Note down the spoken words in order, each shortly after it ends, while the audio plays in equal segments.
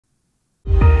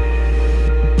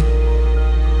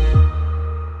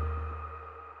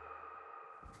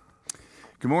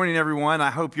Good morning, everyone. I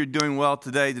hope you're doing well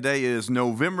today. Today is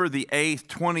November the 8th,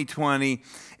 2020,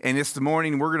 and it's the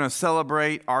morning we're going to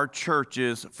celebrate our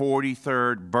church's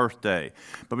 43rd birthday.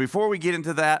 But before we get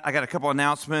into that, I got a couple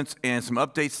announcements and some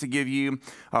updates to give you.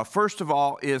 First of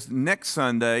all is next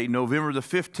Sunday, November the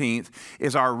 15th,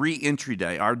 is our re-entry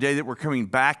day, our day that we're coming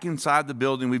back inside the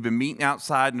building. We've been meeting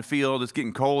outside in the field. It's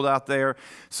getting cold out there.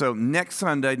 So next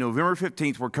Sunday, November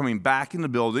 15th, we're coming back in the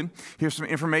building. Here's some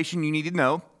information you need to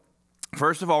know.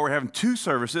 First of all, we're having two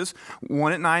services,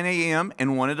 one at 9 a.m.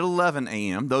 and one at 11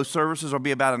 a.m. Those services will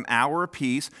be about an hour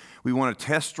apiece. We want to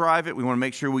test drive it. We want to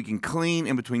make sure we can clean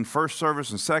in between first service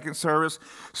and second service.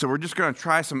 So we're just going to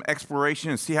try some exploration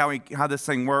and see how this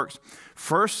thing works.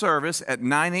 First service at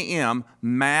 9 a.m.,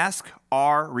 masks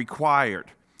are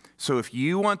required. So if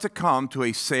you want to come to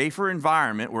a safer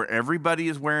environment where everybody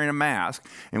is wearing a mask,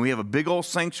 and we have a big old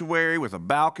sanctuary with a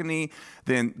balcony,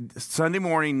 then Sunday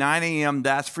morning, 9 a.m.,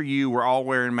 that's for you. We're all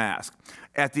wearing masks.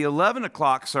 At the 11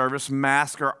 o'clock service,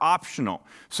 masks are optional.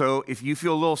 So if you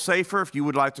feel a little safer, if you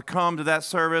would like to come to that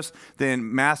service,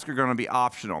 then masks are going to be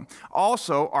optional.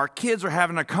 Also, our kids are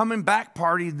having a coming back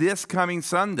party this coming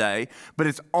Sunday, but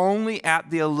it's only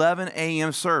at the 11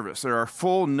 a.m. service. There are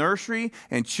full nursery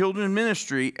and children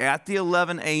ministry at the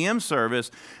 11 a.m.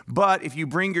 service, but if you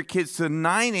bring your kids to the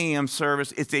 9 a.m.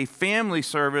 service, it's a family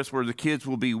service where the kids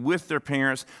will be with their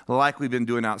parents like we've been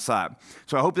doing outside.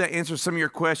 So I hope that answers some of your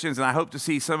questions, and I hope to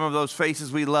see some of those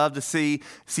faces we love to see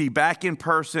back in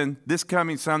person this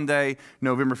coming Sunday,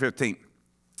 November 15th.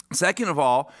 Second of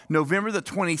all, November the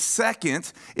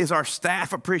 22nd is our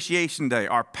Staff Appreciation Day,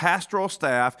 our pastoral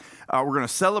staff. We're going to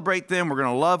celebrate them. We're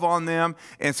going to love on them.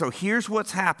 And so here's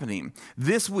what's happening.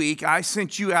 This week, I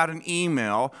sent you out an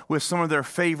email with some of their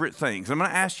favorite things. I'm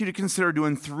going to ask you to consider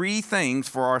doing 3 things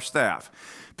for our staff.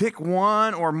 Pick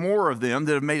one or more of them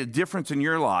that have made a difference in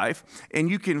your life, and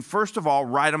you can, first of all,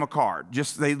 write them a card.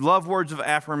 They love words of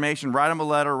affirmation. Write them a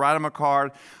letter, write them a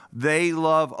card. They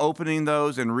love opening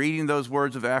those and reading those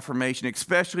words of affirmation,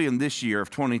 especially in this year of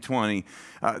 2020.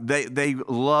 They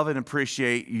love and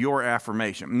appreciate your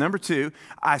affirmation. Number 2,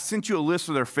 I sent you a list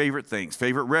of their favorite things,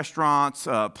 favorite restaurants,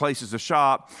 places to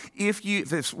shop. If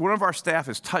one of our staff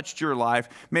has touched your life,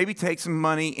 maybe take some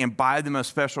money and buy them a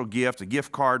special gift, a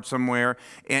gift card somewhere,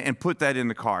 and put that in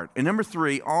the card. And number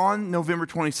 3, on November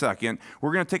 22nd,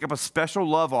 we're going to take up a special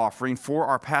love offering for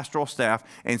our pastoral staff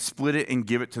and split it and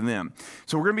give it to them.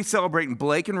 So we're going to be celebrating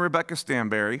Blake and Rebecca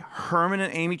Stanberry, Herman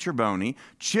and Amy Treboni,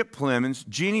 Chip Clemens,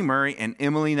 Jeannie Murray, and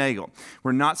Emily Nagel.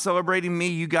 We're not celebrating me.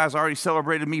 You guys already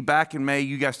celebrated me back in May.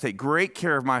 You guys take great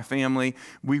care of my family.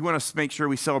 We want to make sure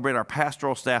we celebrate our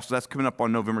pastoral staff, so that's coming up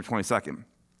on November 22nd.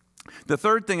 The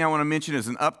third thing I want to mention is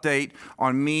an update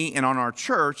on me and on our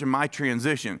church and my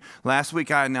transition. Last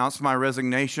week I announced my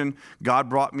resignation. God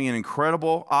brought me an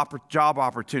incredible job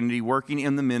opportunity working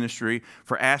in the ministry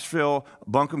for Asheville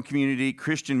Buncombe Community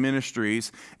Christian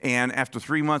Ministries. And after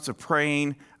 3 months of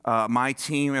praying, my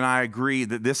team and I agreed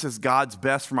that this is God's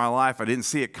best for my life. I didn't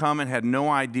see it coming, had no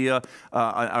idea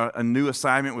a new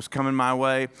assignment was coming my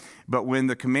way. But when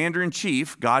the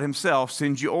commander-in-chief, God himself,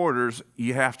 sends you orders,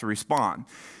 you have to respond.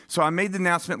 So I made the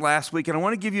announcement last week, and I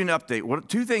want to give you an update.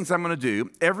 2 things I'm going to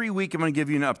do. Every week I'm going to give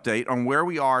you an update on where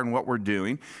we are and what we're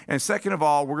doing. And second of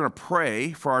all, we're going to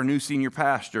pray for our new senior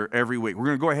pastor every week. We're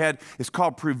going to go ahead. It's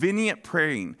called prevenient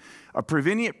praying. A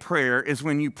prevenient prayer is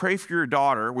when you pray for your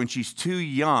daughter when she's too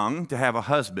young to have a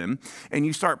husband, and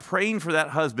you start praying for that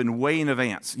husband way in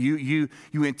advance. You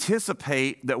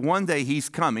anticipate that one day he's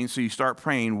coming, so you start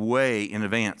praying way in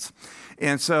advance.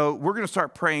 And so we're going to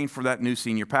start praying for that new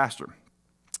senior pastor.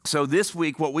 So this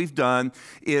week, what we've done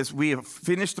is we have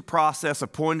finished the process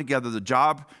of pulling together the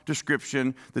job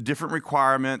description, the different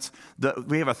requirements.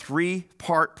 We have a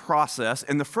 3-part process,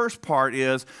 and the first part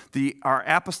is our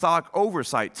apostolic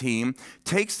oversight team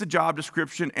takes the job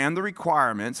description and the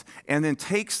requirements and then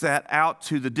takes that out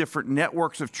to the different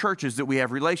networks of churches that we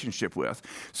have relationship with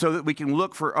so that we can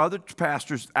look for other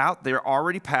pastors out there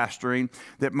already pastoring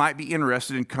that might be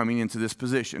interested in coming into this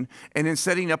position, and then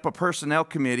setting up a personnel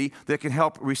committee that can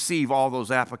help receive all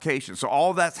those applications. So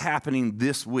all that's happening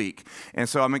this week. And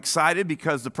so I'm excited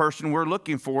because the person we're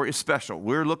looking for is special.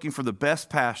 We're looking for the best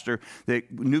pastor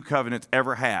that New Covenant's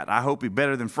ever had. I hope he's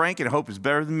better than Frank, and I hope he's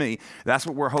better than me. That's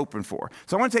what we're hoping for.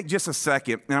 So I want to take just a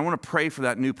second, and I want to pray for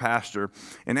that new pastor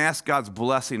and ask God's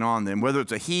blessing on them. Whether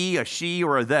it's a he, a she,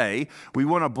 or a they, we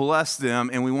want to bless them,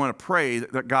 and we want to pray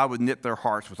that God would knit their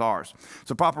hearts with ours.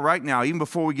 So Papa, right now, even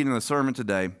before we get into the sermon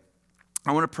today,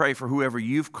 I want to pray for whoever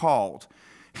you've called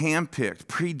handpicked,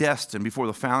 predestined before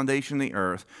the foundation of the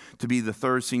earth to be the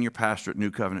third senior pastor at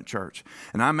New Covenant Church.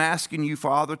 And I'm asking you,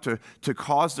 Father, to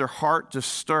cause their heart to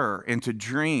stir and to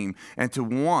dream and to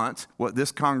want what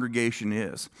this congregation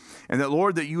is. And that,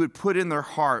 Lord, that you would put in their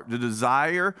heart the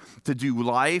desire to do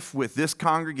life with this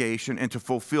congregation and to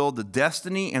fulfill the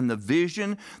destiny and the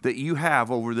vision that you have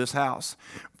over this house.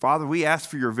 Father, we ask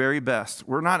for your very best.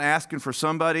 We're not asking for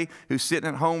somebody who's sitting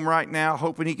at home right now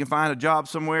hoping he can find a job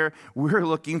somewhere. We're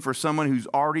looking for someone who's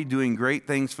already doing great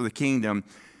things for the kingdom,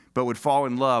 but would fall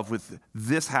in love with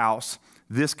this house,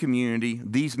 this community,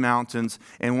 these mountains,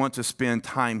 and want to spend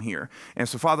time here. And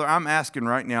so, Father, I'm asking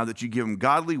right now that you give them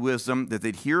godly wisdom, that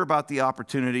they'd hear about the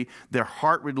opportunity, their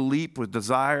heart would leap with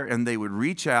desire, and they would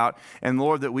reach out. And,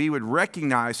 Lord, that we would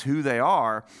recognize who they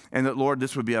are, and that, Lord,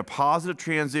 this would be a positive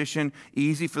transition,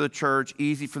 easy for the church,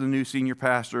 easy for the new senior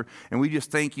pastor. And we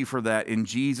just thank you for that. In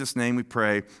Jesus' name we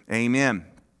pray. Amen.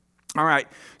 All right,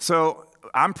 so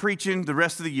I'm preaching the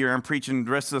rest of the year. I'm preaching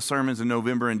the rest of the sermons in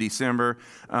November and December.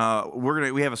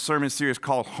 We have a sermon series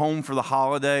called Home for the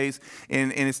Holidays,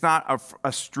 and it's not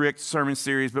a strict sermon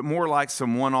series, but more like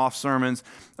some one-off sermons.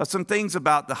 Some things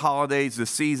about the holidays, the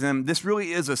season. This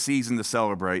really is a season to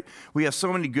celebrate. We have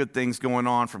so many good things going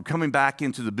on, from coming back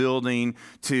into the building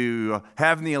to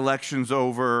having the elections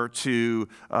over to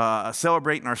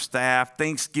celebrating our staff,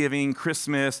 Thanksgiving,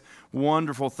 Christmas,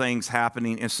 wonderful things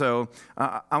happening. And so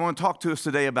I want to talk to us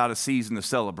today about a season to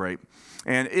celebrate.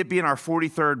 And it being our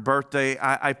 43rd birthday,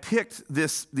 I picked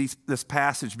this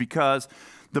passage because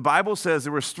the Bible says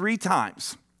there was three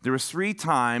times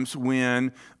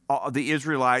when the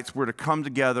Israelites were to come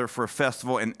together for a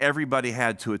festival and everybody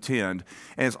had to attend.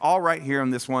 And it's all right here in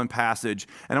this one passage.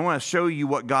 And I want to show you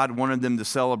what God wanted them to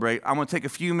celebrate. I'm going to take a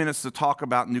few minutes to talk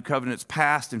about New Covenant's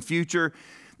past and future.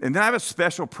 And then I have a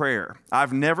special prayer.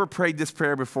 I've never prayed this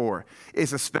prayer before.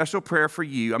 It's a special prayer for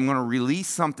you. I'm going to release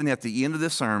something at the end of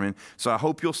this sermon, so I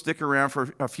hope you'll stick around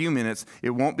for a few minutes. It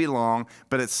won't be long,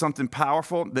 but it's something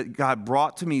powerful that God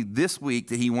brought to me this week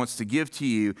that he wants to give to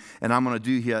you, and I'm going to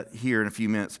do here in a few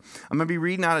minutes. I'm going to be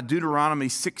reading out of Deuteronomy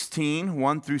 16,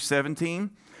 1 through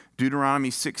 17. Deuteronomy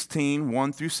 16,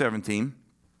 1 through 17.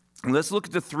 And let's look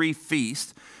at the three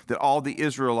feasts that all the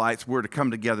Israelites were to come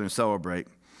together and celebrate.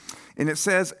 And it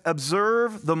says,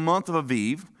 observe the month of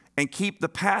Aviv and keep the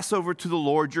Passover to the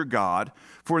Lord your God.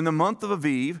 For in the month of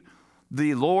Aviv,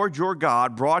 the Lord your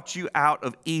God brought you out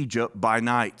of Egypt by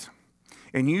night.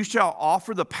 And you shall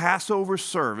offer the Passover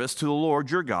service to the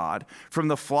Lord your God from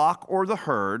the flock or the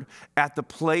herd at the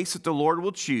place that the Lord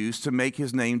will choose to make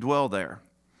his name dwell there.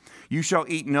 You shall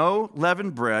eat no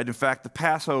leavened bread. In fact, the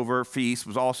Passover feast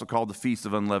was also called the Feast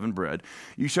of Unleavened Bread.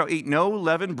 You shall eat no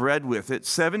leavened bread with it.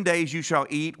 7 days you shall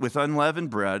eat with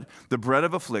unleavened bread, the bread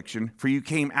of affliction, for you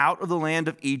came out of the land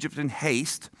of Egypt in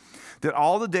haste, that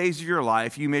all the days of your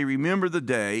life you may remember the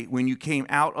day when you came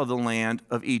out of the land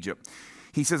of Egypt.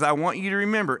 He says, I want you to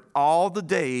remember all the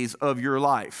days of your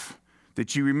life,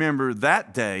 that you remember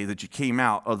that day that you came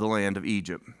out of the land of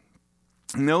Egypt.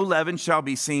 No leaven shall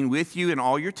be seen with you in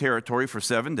all your territory for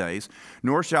 7 days,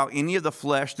 nor shall any of the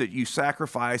flesh that you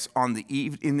sacrifice in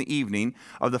the evening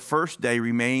of the first day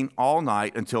remain all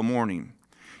night until morning.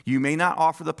 You may not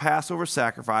offer the Passover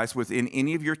sacrifice within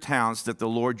any of your towns that the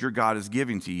Lord your God is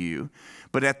giving to you,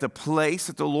 but at the place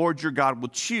that the Lord your God will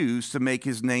choose to make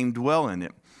his name dwell in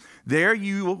it. There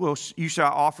you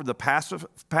shall offer the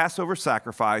Passover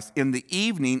sacrifice in the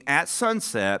evening at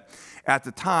sunset at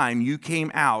the time you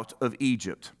came out of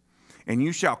Egypt. And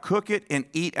you shall cook it and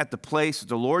eat at the place that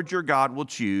the Lord your God will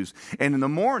choose. And in the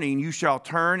morning you shall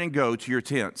turn and go to your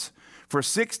tents. For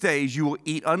 6 days you will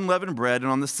eat unleavened bread, and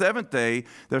on the seventh day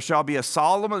there shall be a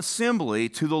solemn assembly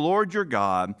to the Lord your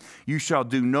God. You shall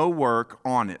do no work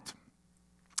on it.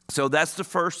 So that's the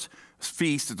first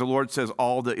feast that the Lord says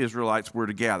all the Israelites were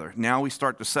to gather. Now we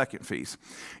start the second feast.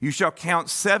 You shall count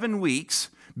 7 weeks.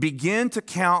 Begin to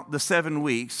count the 7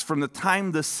 weeks from the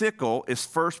time the sickle is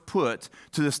first put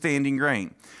to the standing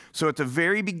grain. So at the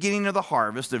very beginning of the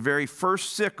harvest, the very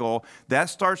first sickle, that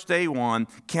starts day 1.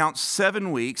 Count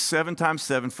 7 weeks, 7 times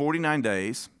 7, 49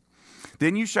 days.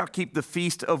 Then you shall keep the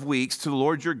Feast of Weeks to the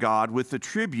Lord your God with the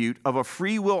tribute of a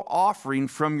freewill offering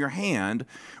from your hand,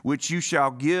 which you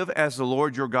shall give as the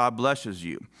Lord your God blesses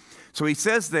you. So he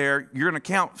says there, you're going to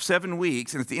count 7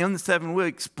 weeks, and at the end of the 7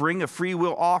 weeks, bring a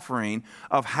freewill offering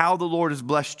of how the Lord has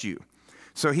blessed you.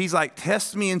 So he's like,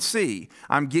 test me and see.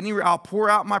 I'll pour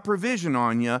out my provision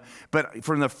on you, but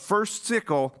from the first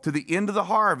sickle to the end of the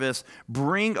harvest,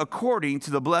 bring according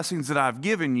to the blessings that I've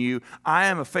given you. I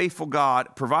am a faithful God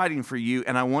providing for you,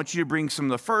 and I want you to bring some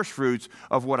of the first fruits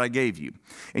of what I gave you.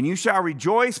 And you shall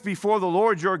rejoice before the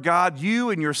Lord your God,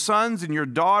 you and your sons and your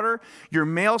daughter, your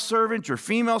male servant, your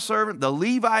female servant, the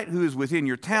Levite who is within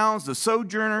your towns, the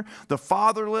sojourner, the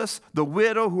fatherless, the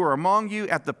widow who are among you,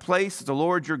 at the place that the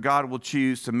Lord your God will choose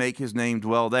to make his name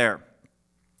dwell there.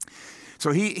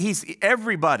 So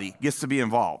everybody gets to be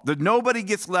involved. Nobody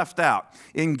gets left out.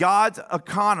 In God's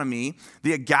economy,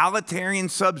 the egalitarian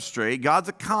substrate, God's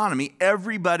economy,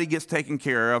 everybody gets taken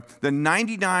care of. The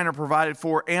 99 are provided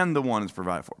for, and the one is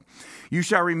provided for. You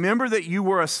shall remember that you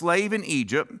were a slave in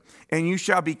Egypt, and you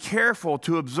shall be careful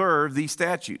to observe these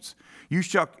statutes.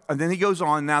 And then he goes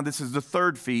on, now this is the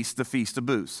third feast, the Feast of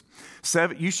Booths.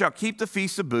 You shall keep the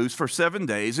Feast of Booths for 7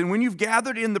 days, and when you've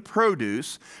gathered in the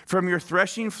produce from your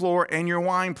threshing floor and your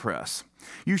winepress,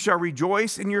 you shall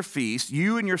rejoice in your feast,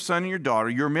 you and your son and your daughter,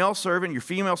 your male servant, your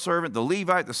female servant, the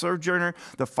Levite, the sojourner,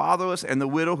 the fatherless, and the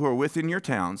widow who are within your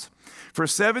towns. For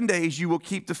 7 days you will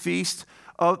keep the feast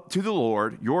to the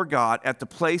Lord your God at the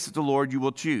place that the Lord you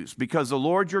will choose, because the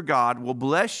Lord your God will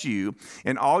bless you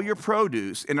in all your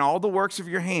produce and all the works of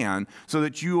your hand, so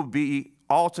that you will be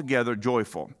altogether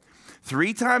joyful.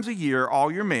 3 times a year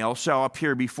all your males shall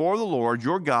appear before the Lord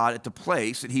your God at the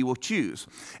place that he will choose,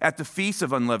 at the feast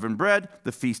of unleavened bread,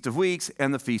 the Feast of Weeks,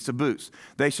 and the Feast of Booths.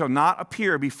 They shall not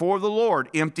appear before the Lord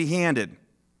empty-handed.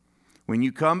 When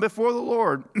you come before the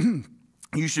Lord,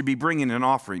 you should be bringing an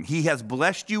offering. He has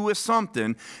blessed you with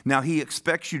something. Now he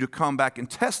expects you to come back and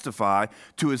testify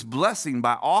to his blessing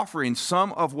by offering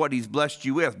some of what he's blessed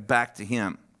you with back to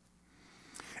him.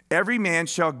 Every man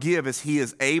shall give as he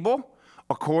is able,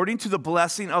 according to the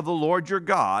blessing of the Lord your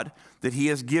God that he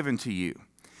has given to you.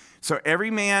 So every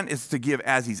man is to give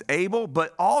as he's able,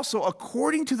 but also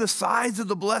according to the size of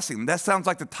the blessing. That sounds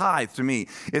like the tithe to me.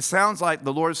 It sounds like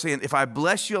the Lord is saying, if I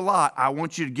bless you a lot, I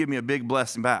want you to give me a big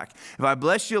blessing back. If I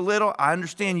bless you a little, I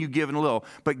understand you giving a little,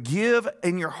 but give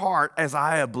in your heart as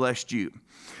I have blessed you.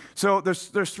 So there's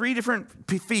 3 different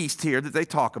feasts here that they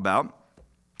talk about.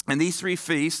 And these 3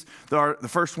 feasts, the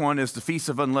first one is the Feast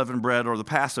of Unleavened Bread, or the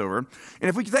Passover. And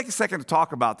if we could take a second to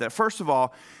talk about that, first of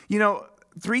all,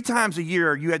 3 times a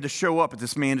year you had to show up at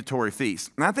this mandatory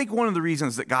feast. And I think one of the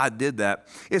reasons that God did that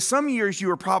is some years you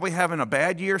were probably having a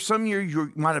bad year. Some years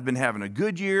you might have been having a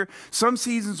good year. Some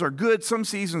seasons are good. Some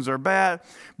seasons are bad.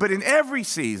 But in every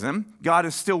season, God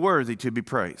is still worthy to be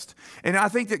praised. And I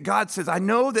think that God says, I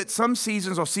know that some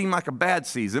seasons will seem like a bad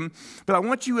season, but I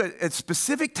want you at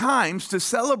specific times to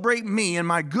celebrate me and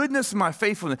my goodness and my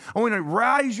faithfulness. I want to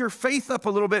rise your faith up a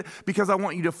little bit, because I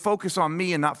want you to focus on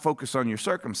me and not focus on your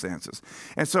circumstances.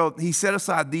 And so he set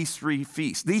aside these 3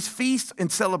 feasts. These feasts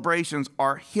and celebrations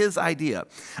are his idea.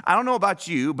 I don't know about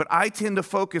you, but I tend to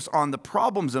focus on the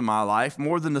problems in my life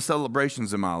more than the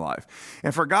celebrations in my life.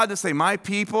 And for God to say, my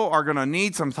people are going to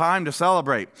need some time to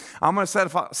celebrate. I'm going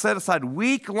to set aside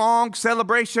week-long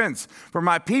celebrations for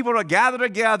my people to gather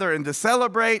together and to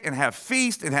celebrate and have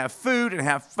feast and have food and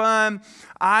have fun.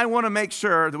 I want to make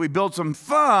sure that we build some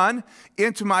fun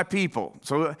into my people.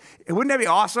 So wouldn't that be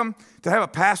awesome to have a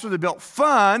pastor that built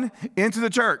fun into the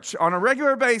church on a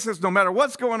regular basis, no matter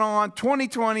what's going on,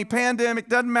 2020, pandemic,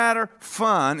 doesn't matter,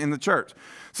 fun in the church.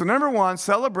 So number 1,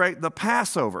 celebrate the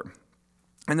Passover.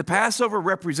 And the Passover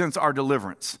represents our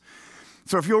deliverance.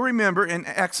 So if you'll remember in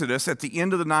Exodus, at the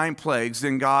end of the 9 plagues,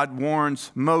 then God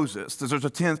warns Moses that there's a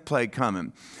 10th plague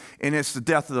coming, and it's the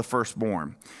death of the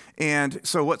firstborn. And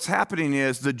so what's happening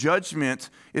is the judgment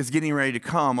is getting ready to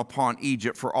come upon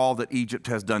Egypt for all that Egypt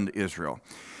has done to Israel.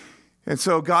 And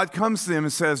so God comes to them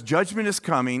and says, judgment is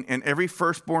coming, and every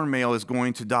firstborn male is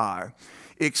going to die,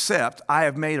 except I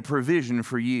have made a provision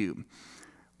for you.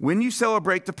 When you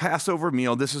celebrate the Passover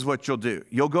meal, this is what you'll do.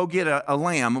 You'll go get a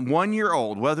lamb, 1 year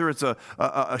old, whether it's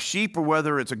a sheep or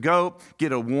whether it's a goat.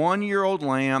 Get a 1-year-old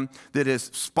lamb that is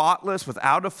spotless,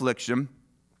 without affliction.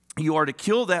 You are to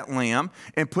kill that lamb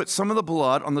and put some of the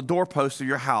blood on the doorpost of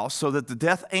your house, so that the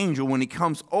death angel, when he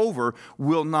comes over,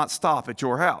 will not stop at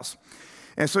your house.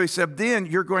 And so he said, then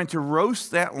you're going to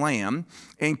roast that lamb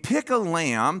and pick a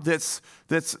lamb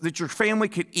that your family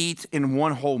could eat in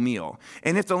one whole meal.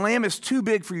 And if the lamb is too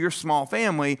big for your small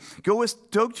family, go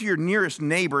to your nearest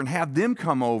neighbor and have them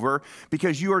come over,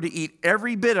 because you are to eat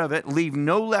every bit of it, leave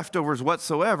no leftovers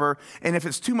whatsoever. And if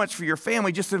it's too much for your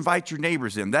family, just invite your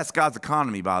neighbors in. That's God's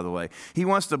economy, by the way. He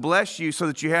wants to bless you so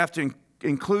that you have to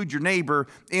include your neighbor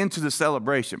into the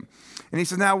celebration. And he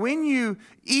says, now when you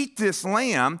eat this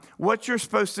lamb, what you're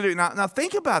supposed to do. Now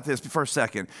think about this for a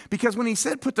second, because when he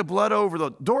said put the blood over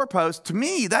the doorpost, to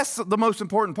me, that's the most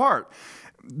important part.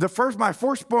 My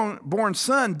firstborn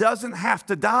son doesn't have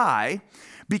to die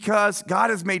because God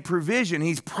has made provision.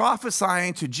 He's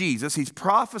prophesying to Jesus. He's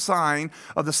prophesying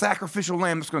of the sacrificial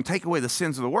lamb that's going to take away the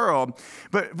sins of the world.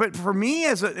 But for me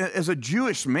as a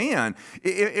Jewish man,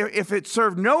 if it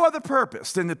served no other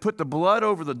purpose than to put the blood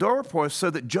over the doorpost so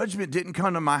that judgment didn't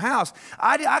come to my house,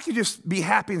 I could just be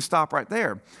happy and stop right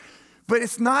there. But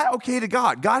it's not okay to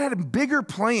God. God had a bigger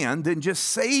plan than just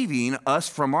saving us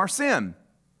from our sin.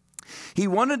 He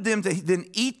wanted them to then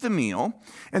eat the meal,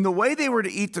 and the way they were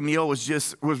to eat the meal was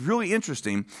really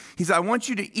interesting. He said, I want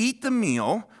you to eat the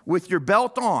meal with your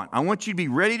belt on. I want you to be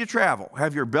ready to travel.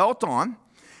 Have your belt on,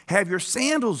 have your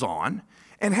sandals on,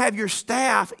 and have your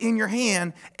staff in your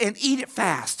hand, and eat it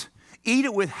fast. Eat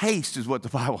it with haste is what the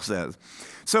Bible says.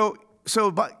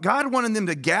 So God wanted them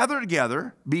to gather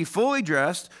together, be fully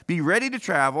dressed, be ready to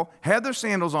travel, have their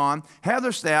sandals on, have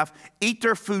their staff, eat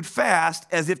their food fast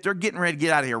as if they're getting ready to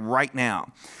get out of here right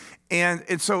now.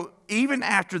 And so even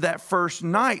after that first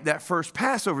night, that first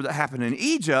Passover that happened in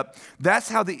Egypt, that's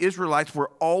how the Israelites were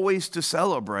always to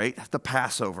celebrate the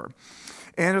Passover.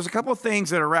 And there's a couple of things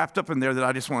that are wrapped up in there that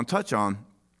I just want to touch on.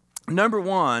 Number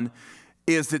one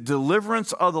is that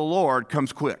deliverance of the Lord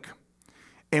comes quick.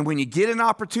 And when you get an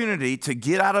opportunity to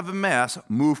get out of a mess,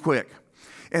 move quick.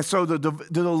 And so the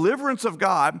deliverance of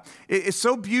God is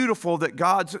so beautiful that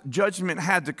God's judgment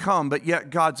had to come, but yet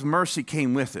God's mercy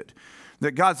came with it.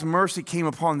 That God's mercy came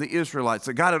upon the Israelites,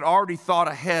 that God had already thought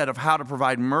ahead of how to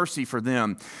provide mercy for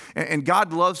them. And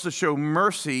God loves to show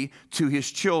mercy to his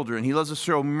children. He loves to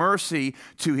show mercy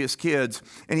to his kids.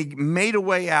 And he made a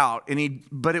way out.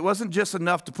 But it wasn't just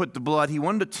enough to put the blood. He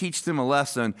wanted to teach them a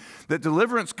lesson that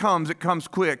deliverance comes, it comes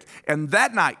quick. And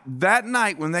that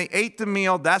night when they ate the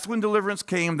meal, that's when deliverance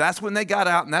came. That's when they got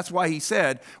out. And that's why he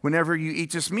said, whenever you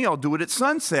eat this meal, do it at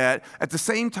sunset at the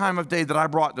same time of day that I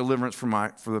brought deliverance for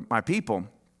my people.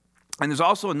 And there's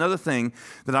also another thing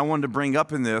that I wanted to bring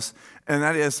up in this, and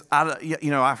that is,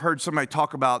 I've heard somebody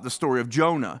talk about the story of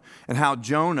Jonah and how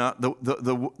Jonah,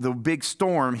 the big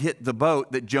storm hit the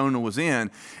boat that Jonah was in,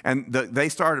 and they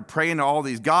started praying to all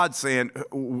these gods saying,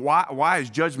 why has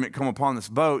judgment come upon this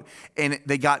boat? And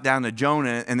they got down to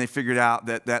Jonah, and they figured out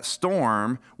that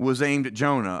storm was aimed at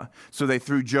Jonah. So they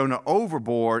threw Jonah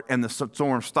overboard, and the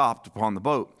storm stopped upon the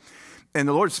boat. And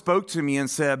the Lord spoke to me and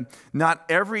said, not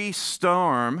every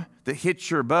storm that hits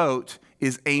your boat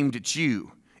is aimed at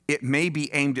you. It may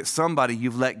be aimed at somebody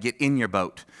you've let get in your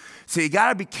boat. So you got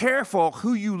to be careful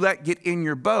who you let get in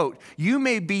your boat. You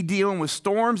may be dealing with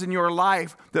storms in your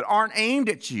life that aren't aimed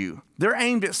at you. They're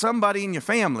aimed at somebody in your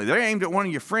family. They're aimed at one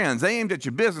of your friends. They're aimed at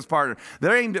your business partner.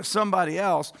 They're aimed at somebody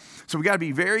else. So we got to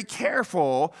be very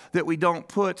careful that we don't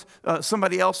put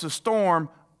somebody else's storm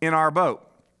in our boat.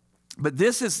 But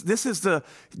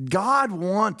God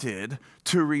wanted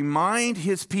to remind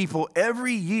his people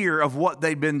every year of what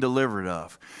they'd been delivered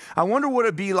of. I wonder what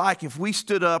it'd be like if we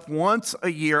stood up once a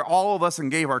year, all of us, and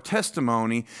gave our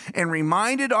testimony and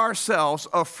reminded ourselves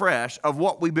afresh of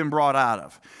what we've been brought out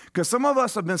of. Because some of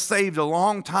us have been saved a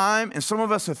long time, and some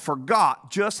of us have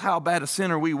forgot just how bad a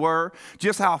sinner we were,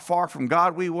 just how far from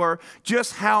God we were,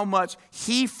 just how much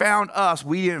he found us,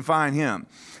 we didn't find him.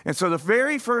 And so the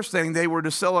very first thing they were to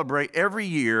celebrate every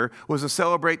year was to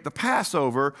celebrate the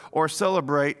Passover or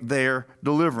celebrate their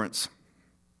deliverance.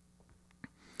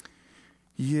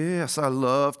 Yes, I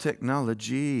love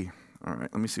technology. All right,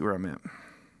 let me see where I'm at.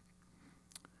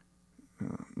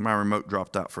 My remote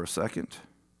dropped out for a second.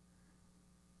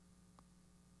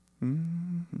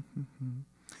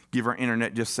 Give our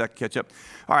internet just a sec, catch up.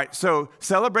 All right, so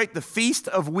celebrate the Feast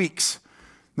of Weeks.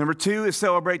 Number 2 is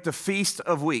celebrate the Feast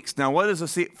of Weeks. Now, what is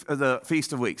the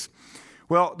Feast of Weeks?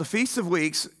 Well, the Feast of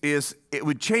Weeks it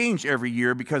would change every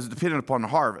year because it depended upon the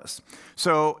harvest.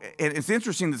 So, and it's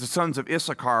interesting that the sons of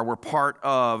Issachar were part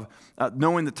of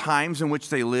knowing the times in which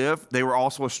they lived. They were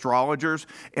also astrologers,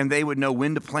 and they would know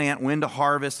when to plant, when to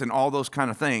harvest, and all those kind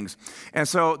of things. And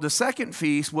so the second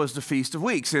feast was the Feast of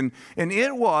Weeks. And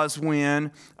it was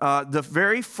when the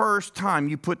very first time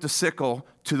you put the sickle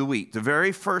to the wheat, the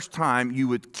very first time you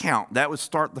would count. That would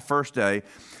start the first day.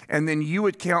 And then you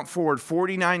would count forward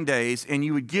 49 days, and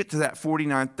you would get to that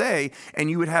 49th day, and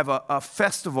you would have a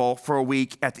festival for a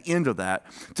week at the end of that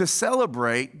to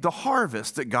celebrate the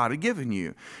harvest that God had given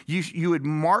you. You would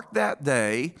mark that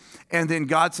day, and then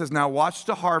God says, now watch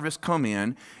the harvest come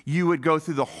in. You would go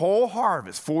through the whole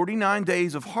harvest, 49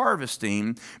 days of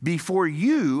harvesting, before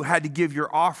you had to give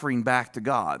your offering back to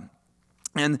God.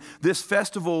 And this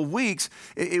Festival of Weeks,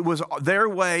 it was their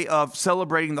way of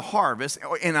celebrating the harvest.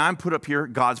 And I'm put up here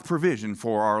God's provision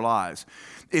for our lives.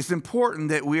 It's important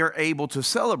that we are able to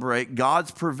celebrate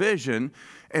God's provision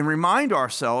and remind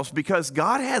ourselves, because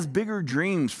God has bigger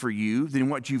dreams for you than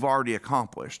what you've already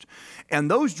accomplished. And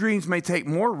those dreams may take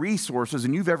more resources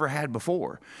than you've ever had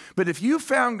before. But if you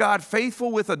found God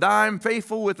faithful with a dime,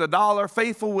 faithful with a dollar,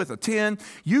 faithful with a 10,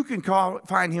 you can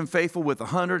find him faithful with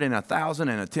 100 and 1,000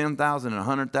 and 10,000 and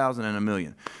 100,000 and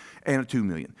 1,000,000 and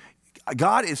 2,000,000.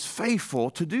 God is faithful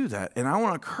to do that. And I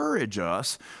want to encourage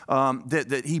us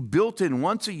that he built in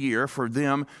once a year for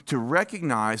them to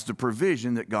recognize the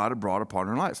provision that God had brought upon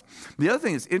their lives. The other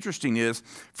thing that's interesting is,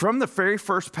 from the very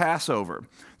first Passover,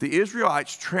 the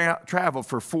Israelites traveled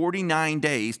for 49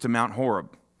 days to Mount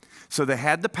Horeb. So they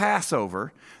had the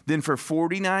Passover. Then for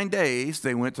 49 days,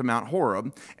 they went to Mount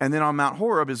Horeb. And then on Mount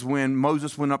Horeb is when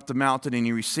Moses went up the mountain and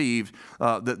he received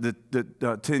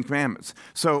the Ten Commandments.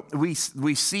 So we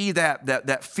see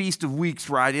that Feast of Weeks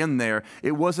right in there.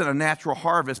 It wasn't a natural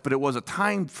harvest, but it was a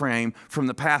time frame from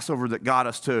the Passover that got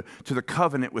us to the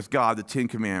covenant with God, the Ten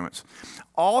Commandments.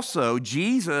 Also,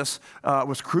 Jesus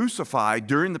was crucified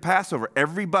during the Passover.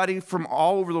 Everybody from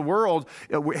all over the world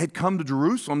had come to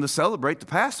Jerusalem to celebrate the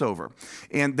Passover.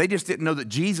 And they just didn't know that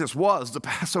Jesus was the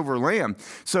Passover lamb.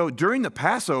 So during the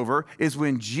Passover is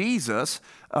when Jesus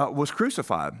was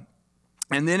crucified.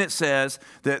 And then it says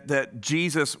that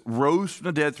Jesus rose from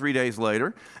the dead 3 days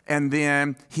later, and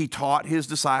then he taught his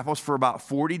disciples for about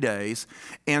 40 days.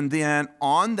 And then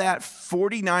on that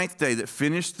 49th day that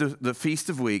finished the Feast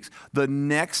of Weeks, the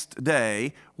next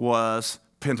day was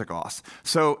Pentecost.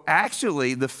 So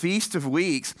actually, the Feast of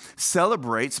Weeks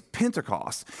celebrates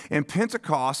Pentecost. And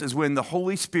Pentecost is when the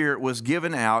Holy Spirit was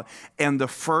given out, and the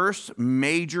first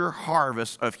major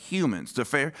harvest of humans,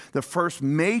 the first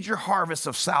major harvest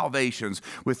of salvations,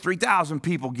 with 3,000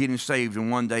 people getting saved in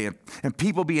one day and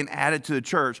people being added to the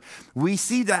church. We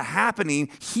see that happening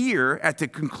here at the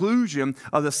conclusion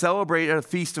of the celebrated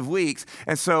Feast of Weeks.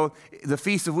 And so the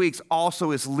Feast of Weeks also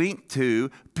is linked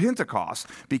to Pentecost,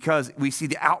 because we see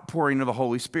the outpouring of the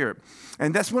Holy Spirit.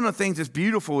 And that's one of the things that's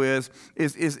beautiful is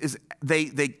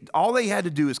they all they had to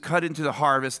do is cut into the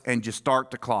harvest and just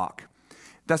start the clock.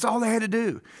 That's all they had to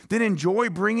do. Then enjoy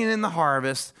bringing in the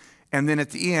harvest, and then at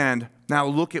the end, now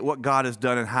look at what God has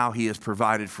done and how he has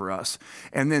provided for us.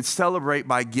 And then celebrate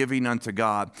by giving unto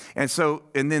God. And so,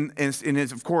 and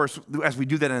of course, as we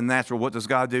do that in the natural, what does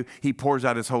God do? He pours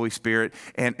out his Holy Spirit,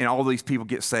 and all these people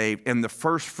get saved. And the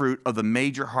first fruit of the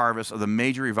major harvest, of the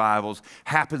major revivals,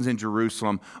 happens in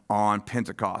Jerusalem on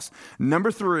Pentecost.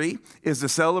 Number 3 is the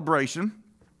celebration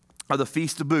of the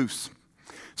Feast of Booths.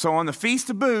 So on the Feast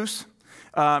of Booths,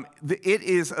 it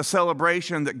is a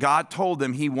celebration that God told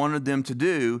them he wanted them to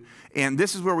do. And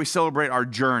this is where we celebrate our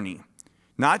journey.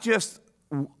 Not just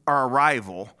our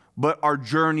arrival, but our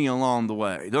journey along the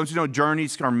way. Don't you know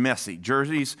journeys are messy?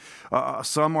 Journeys,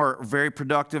 some are very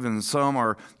productive, and some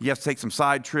are, you have to take some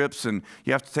side trips, and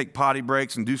you have to take potty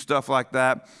breaks and do stuff like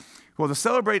that. Well, to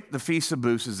celebrate the Feast of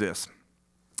Booths is this.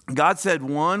 God said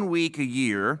 1 week a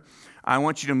year, I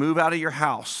want you to move out of your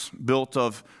house built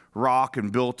of rock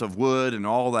and built of wood and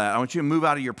all that. I want you to move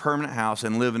out of your permanent house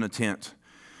and live in a tent.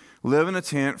 Live in a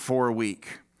tent for a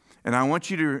week. And I want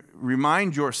you to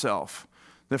remind yourself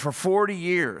that for 40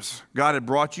 years, God had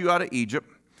brought you out of Egypt.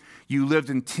 You lived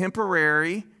in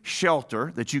temporary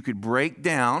shelter that you could break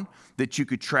down, that you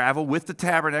could travel with the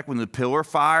tabernacle. When the pillar of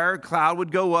fire, cloud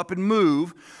would go up and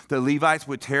move, the Levites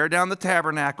would tear down the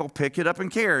tabernacle, pick it up and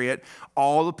carry it.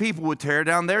 All the people would tear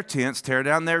down their tents, tear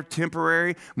down their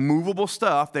temporary movable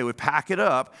stuff. They would pack it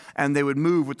up, and they would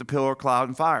move with the pillar of cloud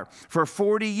and fire. For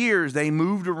 40 years, they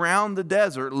moved around the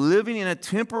desert, living in a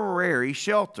temporary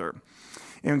shelter.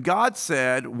 And God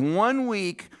said, 1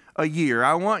 week a year,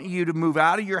 I want you to move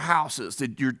out of your houses,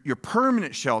 that your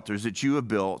permanent shelters that you have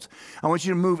built. I want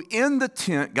you to move in the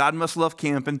tent. God must love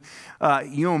camping.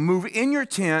 Move in your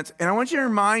tent, and I want you to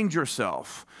remind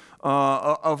yourself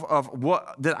of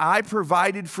what that I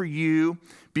provided for you.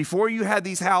 Before you had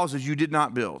these houses, you did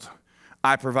not build.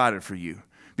 I provided for you.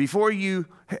 Before you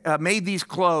made these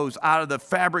clothes out of the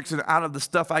fabrics and out of the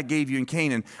stuff I gave you in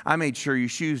Canaan, I made sure your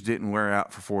shoes didn't wear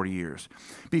out for 40 years.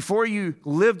 Before you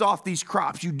lived off these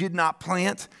crops you did not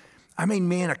plant, I made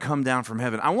manna come down from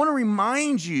heaven. I want to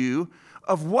remind you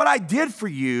of what I did for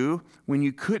you when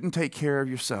you couldn't take care of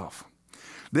yourself.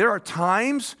 There are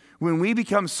times when we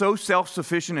become so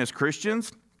self-sufficient as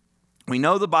Christians. We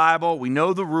know the Bible, we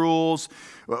know the rules,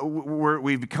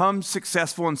 we've become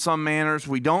successful in some manners,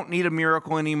 we don't need a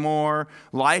miracle anymore,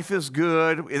 life is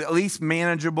good, at least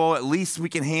manageable, at least we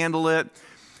can handle it.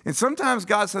 And sometimes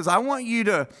God says, I want you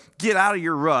to get out of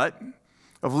your rut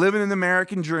of living in the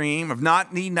American dream, of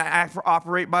not needing to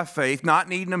operate by faith, not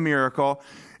needing a miracle.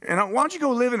 And why don't you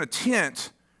go live in a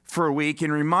tent for a week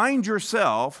and remind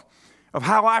yourself of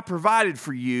how I provided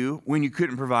for you when you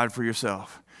couldn't provide for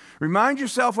yourself. Remind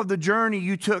yourself of the journey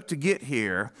you took to get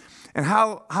here and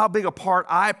how big a part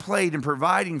I played in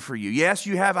providing for you. Yes,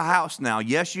 you have a house now.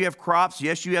 Yes, you have crops.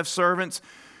 Yes, you have servants.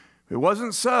 It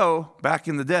wasn't so back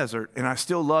in the desert, and I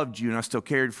still loved you and I still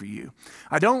cared for you.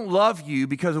 I don't love you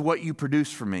because of what you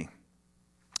produced for me.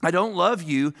 I don't love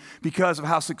you because of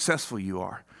how successful you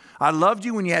are. I loved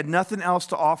you when you had nothing else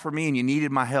to offer me and you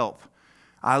needed my help.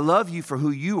 I love you for who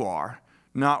you are,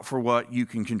 not for what you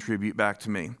can contribute back to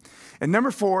me. And number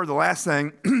 4, the last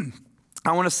thing,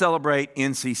 I want to celebrate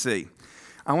NCC.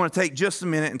 I want to take just a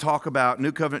minute and talk about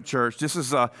New Covenant Church. This is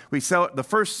the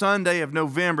first Sunday of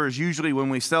November is usually when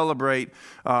we celebrate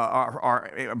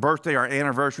our birthday, our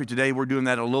anniversary. Today we're doing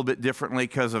that a little bit differently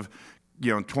because of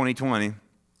 2020.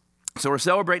 So we're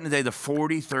celebrating today the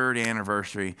 43rd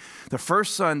anniversary. The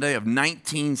first Sunday of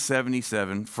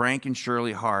 1977, Frank and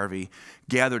Shirley Harvey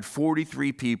gathered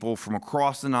 43 people from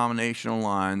across denominational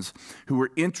lines who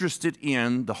were interested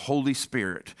in the Holy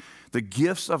Spirit, the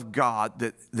gifts of God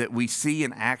that we see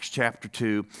in Acts chapter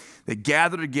 2. They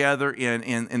gathered together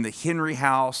in the Henry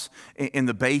house in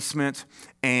the basement,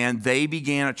 and they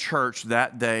began a church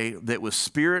that day that was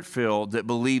Spirit-filled, that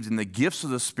believed in the gifts of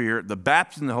the Spirit, the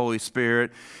baptism of the Holy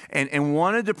Spirit, and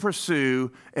wanted to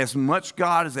pursue as much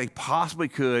God as they possibly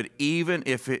could, even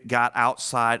if it got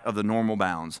outside of the normal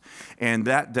bounds. And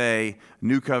that day,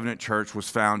 New Covenant Church was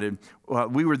founded.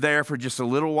 We were there for just a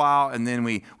little while, and then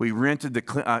we rented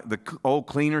the old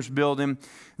cleaners building.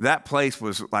 That place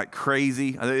was like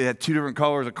crazy. It had 2 different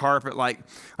colors of carpet. Like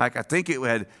I think it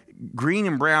had green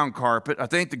and brown carpet. I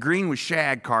think the green was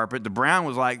shag carpet. The brown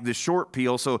was like the short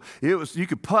peel, so you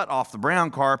could putt off the brown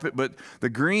carpet, but the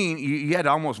green, you had to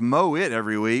almost mow it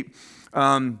every week.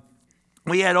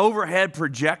 We had overhead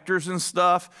projectors and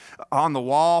stuff on the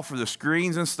wall for the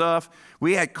screens and stuff.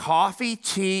 We had coffee,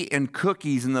 tea, and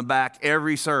cookies in the back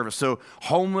every service. So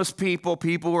homeless people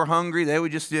who were hungry, they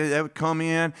would come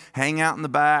in, hang out in the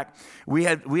back. We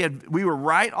were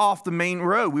right off the main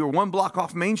road. We were 1 block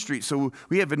off Main Street, so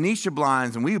we had Venetia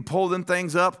blinds, and we would pull them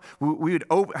things up. We would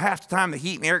open half the time the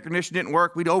heat and air conditioning didn't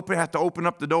work. We'd have to open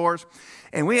up the doors,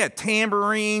 and we had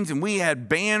tambourines, and we had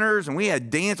banners, and we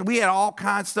had dance. We had all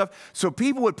kinds of stuff. So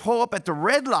people would pull up at the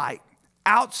red light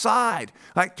outside,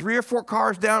 like 3 or 4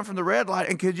 cars down from the red light,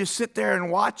 and could just sit there and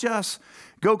watch us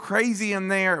go crazy in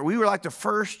there. We were like the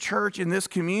first church in this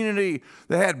community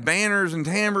that had banners and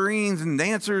tambourines and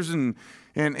dancers and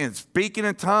speaking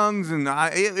in tongues. And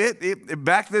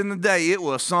back in the day, it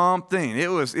was something.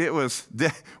 It was.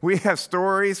 We have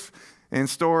stories and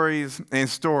stories and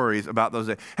stories about those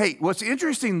days. Hey, what's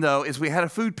interesting though is we had a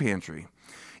food pantry.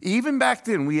 Even back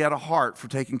then, we had a heart for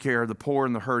taking care of the poor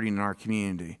and the hurting in our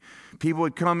community. People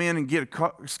would come in and get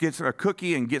a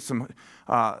cookie and get some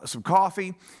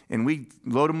coffee, and we'd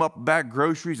load them up back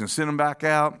groceries and send them back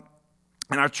out.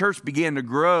 And our church began to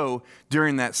grow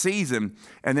during that season.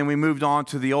 And then we moved on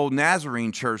to the old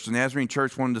Nazarene church. The Nazarene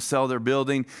church wanted to sell their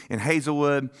building in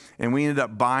Hazelwood, and we ended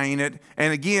up buying it.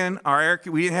 And again,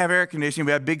 we didn't have air conditioning.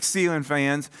 We had big ceiling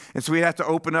fans, and so we had to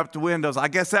open up the windows. I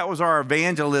guess that was our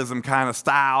evangelism kind of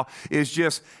style, is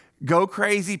just go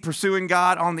crazy pursuing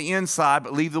God on the inside,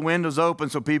 but leave the windows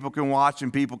open so people can watch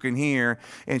and people can hear.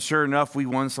 And sure enough, we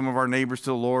won some of our neighbors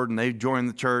to the Lord, and they joined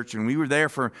the church. And we were there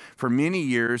for many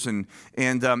years. And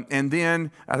then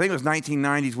I think it was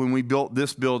 1990s when we built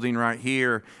this building right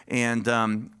here, and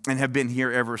have been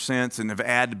here ever since, and have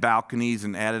added balconies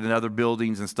and added other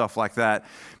buildings and stuff like that.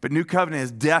 But New Covenant has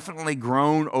definitely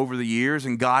grown over the years,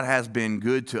 and God has been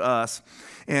good to us.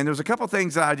 And there's a couple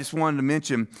things that I just wanted to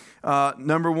mention.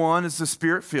 Number 1 is the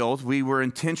Spirit-filled. We were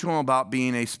intentional about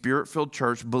being a Spirit-filled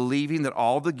church, believing that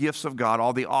all the gifts of God,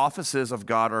 all the offices of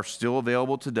God are still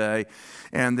available today,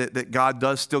 and that God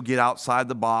does still get outside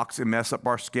the box and mess up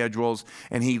our schedules,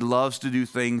 and He loves to do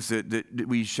things that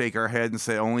we shake our head and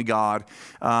say, only God.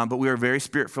 But we are a very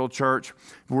Spirit-filled church.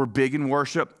 We're big in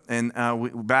worship, and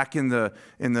back at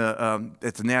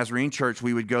the Nazarene church,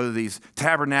 we would go to these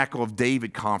Tabernacle of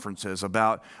David conferences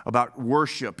about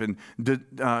worship and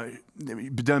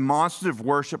demonstrative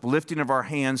worship, lifting of our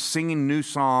hands, singing new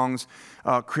songs,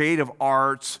 creative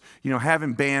arts,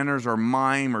 having banners or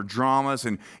mime or dramas,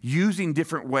 and using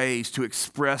different ways to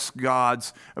express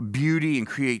God's beauty and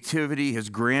creativity, His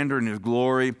grandeur and His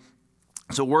glory.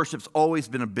 So worship's always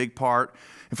been a big part.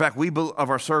 In fact, of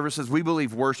our services, we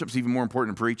believe worship's even more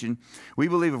important than preaching. We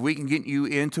believe if we can get you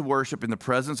into worship in the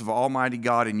presence of Almighty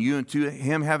God and you and to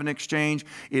Him have an exchange,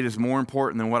 it is more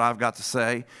important than what I've got to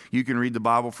say. You can read the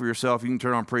Bible for yourself. You can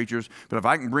turn on preachers. But if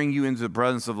I can bring you into the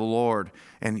presence of the Lord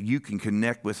and you can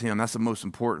connect with Him, that's the most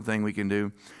important thing we can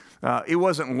do. It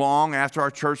wasn't long after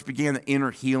our church began that inner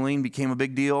healing became a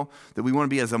big deal, that we want to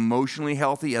be as emotionally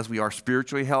healthy as we are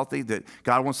spiritually healthy, that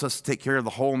God wants us to take care of the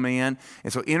whole man.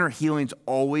 And so inner healing's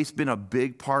always been a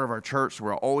big part of our church. So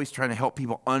we're always trying to help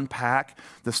people unpack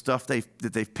the stuff that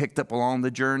they've picked up along the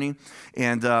journey.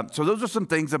 And so those are some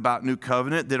things about New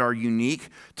Covenant that are unique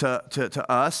to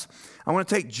us. I want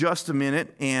to take just a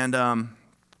minute and,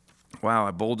 wow,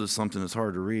 I bolded something that's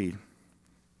hard to read.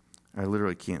 I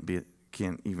literally can't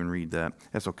even read that.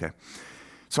 That's okay.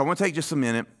 So I want to take just a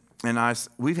minute, and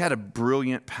we've had a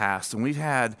brilliant past, and we've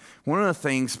had one of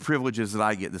the privileges that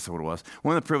I get, this is what it was,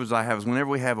 one of the privileges I have is whenever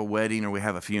we have a wedding or we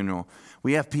have a funeral,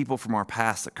 we have people from our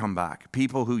past that come back,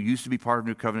 people who used to be part of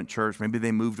New Covenant Church, maybe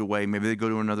they moved away, maybe they go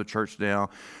to another church now,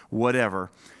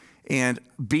 whatever. And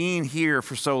being here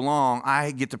for so long, I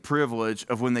get the privilege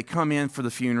of when they come in for the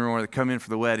funeral or they come in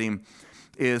for the wedding,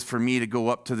 is for me to go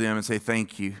up to them and say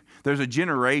thank you. There's a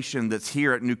generation that's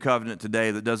here at New Covenant today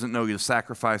that doesn't know the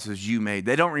sacrifices you made.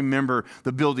 They don't remember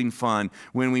the building fund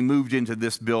when we moved into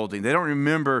this building. They don't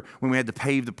remember when we had to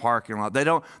pave the parking lot. They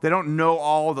don't know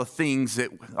all the things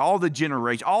all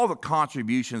the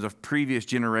contributions of previous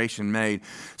generation made.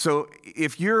 So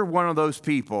if you're one of those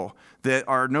people that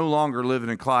are no longer living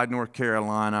in Clyde, North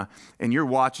Carolina, and you're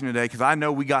watching today, because I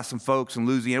know we got some folks in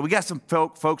Louisiana, we got some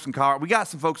folks in Colorado, we got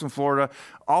some folks in Florida,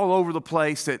 all over the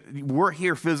place that we're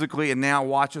here physically and now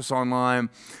watch us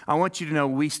online. I want you to know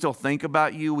we still think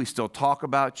about you, we still talk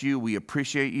about you, we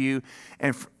appreciate you,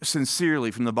 and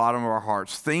sincerely from the bottom of our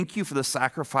hearts, thank you for the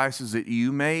sacrifices that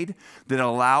you made that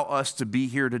allow us to be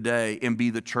here today and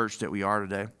be the church that we are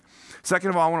today.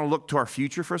 Second of all, I want to look to our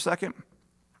future for a second.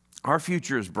 Our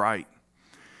future is bright.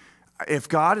 If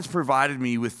God has provided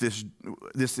me with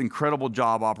this incredible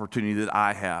job opportunity that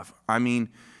I have, I mean,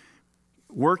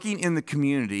 working in the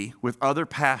community with other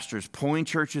pastors, pulling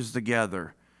churches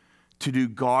together to do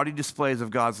gaudy displays of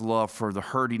God's love for the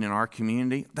hurting in our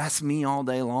community, that's me all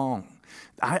day long.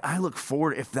 I look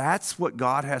forward, if that's what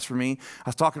God has for me. I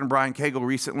was talking to Brian Cagle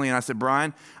recently, and I said,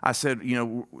 Brian,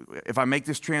 if I make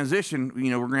this transition, we're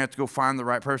going to have to go find the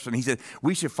right person. He said,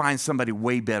 we should find somebody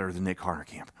way better than Nick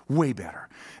Honerkamp, way better.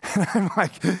 And I'm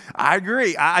like, I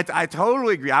agree. I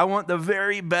totally agree. I want the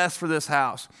very best for this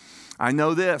house. I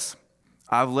know this.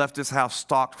 I've left this house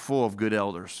stocked full of good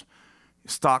elders,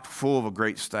 stocked full of a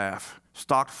great staff,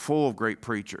 stocked full of great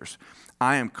preachers.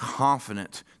 I am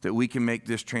confident that we can make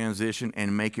this transition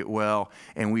and make it well,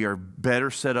 and we are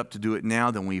better set up to do it now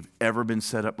than we've ever been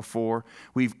set up before.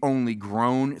 We've only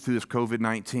grown through this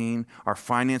COVID-19. Our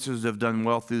finances have done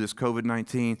well through this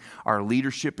COVID-19. Our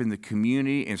leadership in the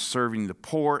community and serving the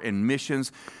poor and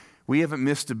missions, we haven't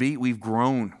missed a beat. We've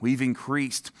grown. We've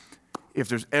increased. If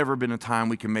there's ever been a time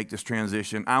we can make this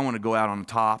transition, I want to go out on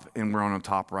top, and we're on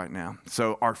top right now.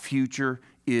 So our future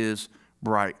is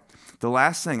bright. The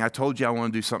last thing, I told you I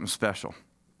want to do something special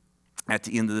at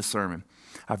the end of this sermon.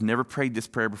 I've never prayed this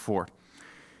prayer before.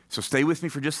 So stay with me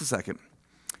for just a second.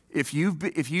 If you've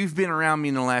been around me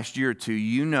in the last year or two,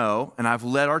 you know, and I've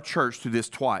led our church through this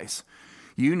twice,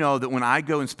 you know that when I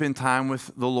go and spend time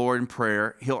with the Lord in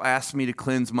prayer, He'll ask me to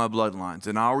cleanse my bloodlines,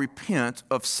 and I'll repent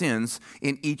of sins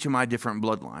in each of my different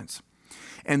bloodlines.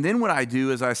 And then what I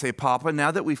do is I say, Papa,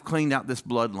 now that we've cleaned out this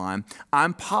bloodline,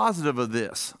 I'm positive of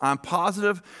this. I'm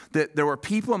positive that there were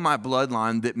people in my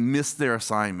bloodline that missed their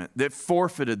assignment, that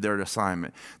forfeited their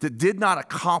assignment, that did not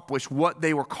accomplish what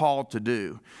they were called to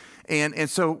do. And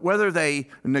so whether they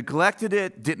neglected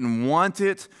it, didn't want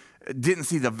it, didn't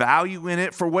see the value in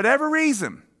it, for whatever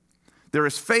reason, there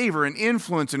is favor and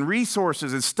influence and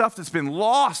resources and stuff that's been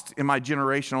lost in my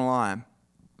generational line.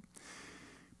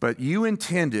 But you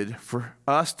intended for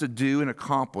us to do and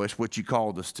accomplish what you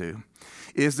called us to.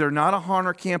 Is there not a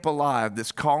Honerkamp alive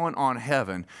that's calling on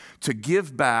heaven to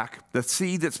give back the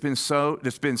seed that's been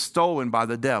stolen by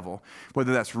the devil,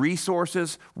 whether that's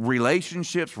resources,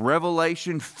 relationships,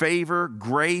 revelation, favor,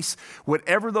 grace,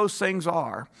 whatever those things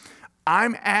are?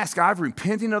 I'm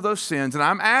repenting of those sins, and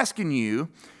I'm asking you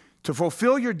to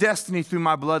fulfill your destiny through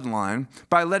my bloodline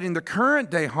by letting the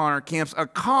current day Honerkamps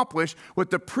accomplish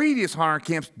what the previous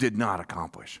Honerkamps did not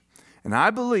accomplish. And I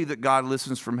believe that God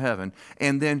listens from heaven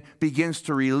and then begins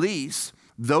to release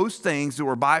those things that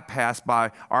were bypassed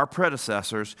by our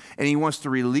predecessors, and He wants to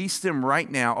release them right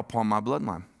now upon my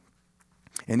bloodline.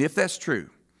 And if that's true,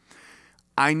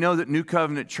 I know that New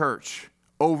Covenant Church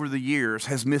over the years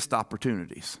has missed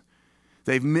opportunities.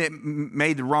 They've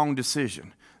made the wrong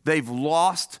decision. They've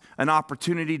lost an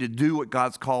opportunity to do what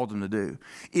God's called them to do.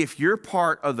 If you're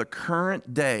part of the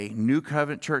current day New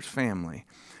Covenant Church family,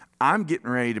 I'm getting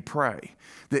ready to pray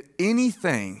that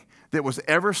anything that was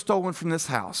ever stolen from this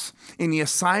house, any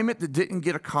assignment that didn't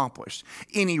get accomplished,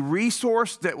 any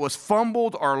resource that was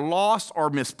fumbled or lost or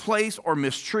misplaced or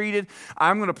mistreated,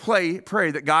 I'm going to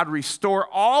pray that God restore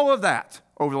all of that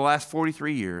over the last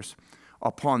 43 years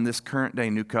upon this current day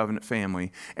New Covenant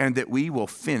family, and that we will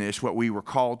finish what we were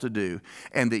called to do,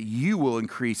 and that you will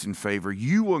increase in favor,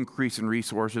 you will increase in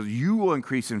resources, you will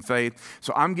increase in faith.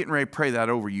 So I'm getting ready to pray that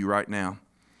over you right now.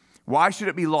 Why should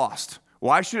it be lost?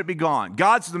 Why should it be gone?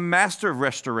 God's the master of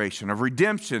restoration, of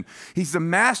redemption. He's the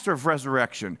master of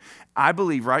resurrection. I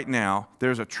believe right now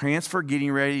there's a transfer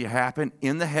getting ready to happen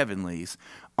in the heavenlies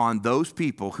on those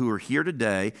people who are here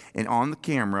today and on the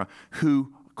camera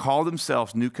who call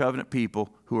themselves New Covenant people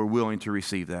who are willing to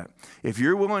receive that. If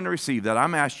you're willing to receive that,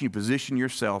 I'm asking you to position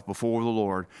yourself before the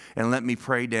Lord and let me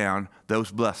pray down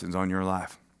those blessings on your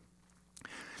life.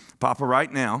 Papa,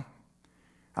 right now,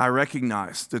 I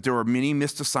recognize that there were many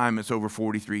missed assignments over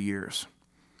 43 years.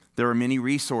 There are many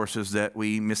resources that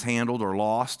we mishandled or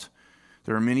lost.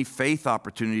 There are many faith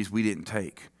opportunities we didn't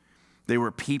take. There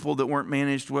were people that weren't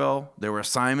managed well. There were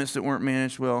assignments that weren't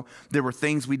managed well. There were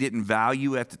things we didn't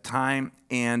value at the time,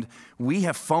 and we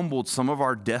have fumbled some of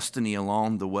our destiny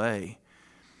along the way.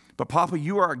 But Papa,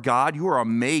 you are a God, you are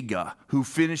Omega, who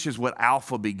finishes what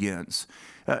Alpha begins.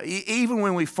 Even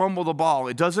when we fumble the ball,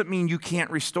 it doesn't mean you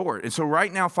can't restore it. And so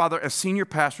right now, Father, as senior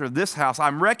pastor of this house,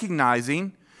 I'm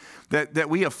recognizing that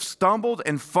we have stumbled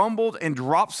and fumbled and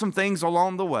dropped some things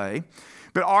along the way.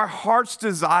 But our heart's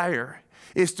desire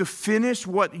is to finish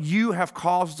what you have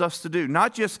caused us to do,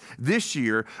 not just this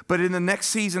year, but in the next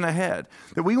season ahead.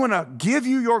 That we want to give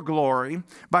you your glory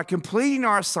by completing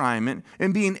our assignment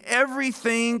and being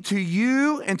everything to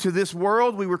you and to this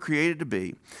world we were created to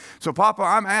be. So, Papa,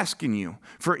 I'm asking you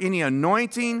for any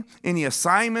anointing, any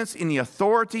assignments, any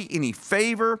authority, any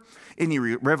favor, any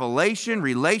revelation,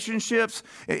 relationships,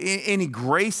 any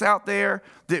grace out there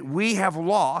that we have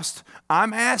lost.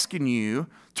 I'm asking you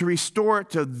to restore it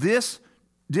to this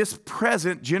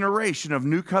present generation of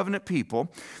New Covenant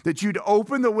people, that you'd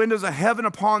open the windows of heaven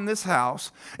upon this house,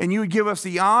 and you would give us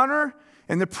the honor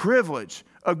and the privilege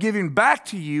of giving back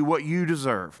to you what you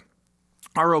deserve.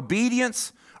 Our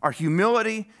obedience, our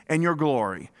humility, and your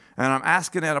glory. And I'm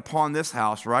asking that upon this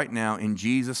house right now in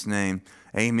Jesus' name,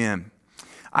 amen.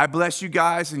 I bless you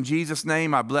guys in Jesus'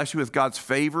 name. I bless you with God's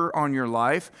favor on your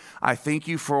life. I thank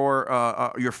you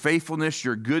for your faithfulness,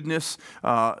 your goodness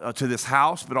to this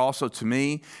house, but also to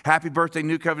me. Happy birthday,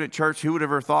 New Covenant Church. Who would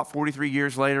have ever thought 43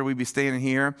 years later we'd be standing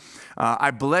here?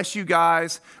 I bless you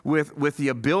guys with the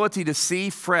ability to see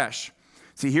fresh.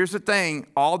 See, here's the thing.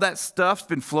 All that stuff's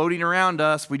been floating around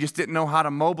us. We just didn't know how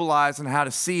to mobilize and how to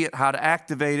see it, how to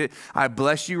activate it. I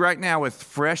bless you right now with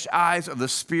fresh eyes of the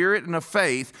Spirit and of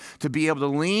faith to be able to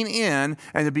lean in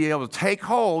and to be able to take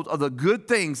hold of the good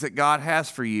things that God has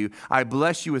for you. I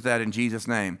bless you with that in Jesus'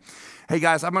 name. Hey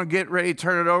guys, I'm going to get ready to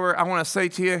turn it over. I want to say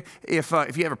to you, if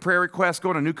you have a prayer request,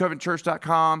 go to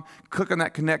newcovenantchurch.com, click on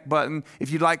that connect button.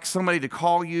 If you'd like somebody to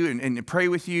call you and pray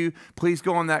with you, please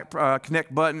go on that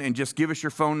connect button and just give us your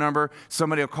phone number.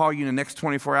 Somebody will call you in the next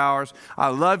 24 hours. I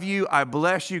love you. I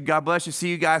bless you. God bless you. See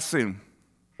you guys soon.